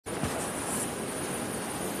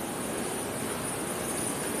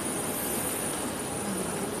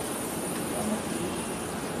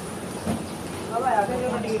जी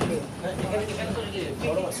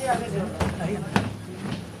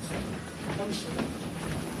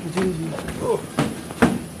जी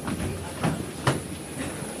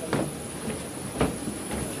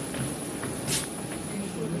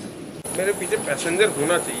मेरे पीछे पैसेंजर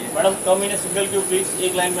होना चाहिए। Madam come in single Q please,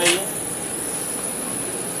 एक लाइन में आइए।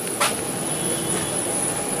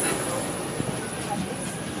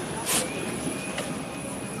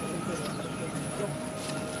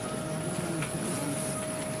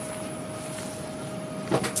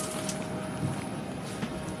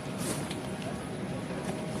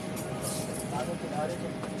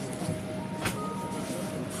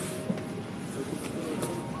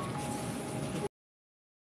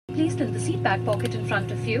 Please tilt the seat back pocket in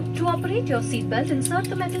front of you. To operate your seat belt, insert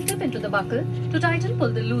the metal tip into the buckle. To tighten,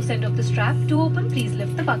 pull the loose end of the strap. To open, please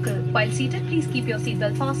lift the buckle. While seated, please keep your seat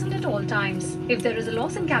belt fastened at all times. If there is a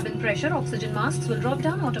loss in cabin pressure, oxygen masks will drop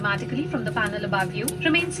down automatically from the panel above you.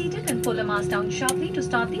 Remain seated and pull a mask down sharply to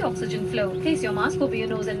start the oxygen flow. Place your mask over your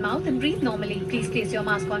nose and mouth and breathe normally. Please place your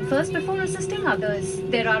mask on first before assisting others.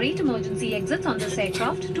 There are 8 emergency exits on this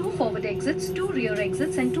aircraft, 2 forward exits, 2 rear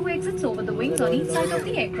exits and 2 exits over the wings on each side of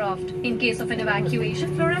the aircraft. In case of an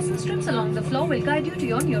evacuation, fluorescent strips along the floor will guide you to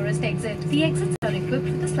your nearest exit. The exits are equipped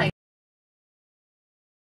with a slide.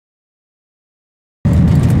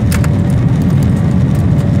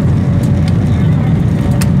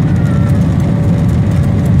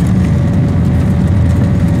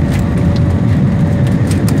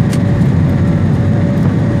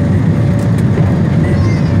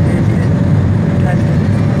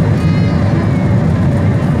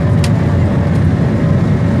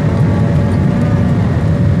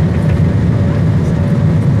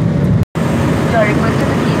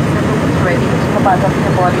 Part of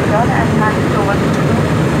your body down and hand it over to you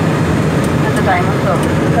at the time of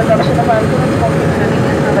service. Consumption of alcohol, smoking, drilling,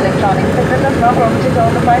 use of electronics, etc. does not permitted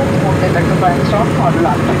on the fire. Smoke detector fire installed model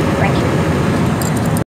after. Thank you.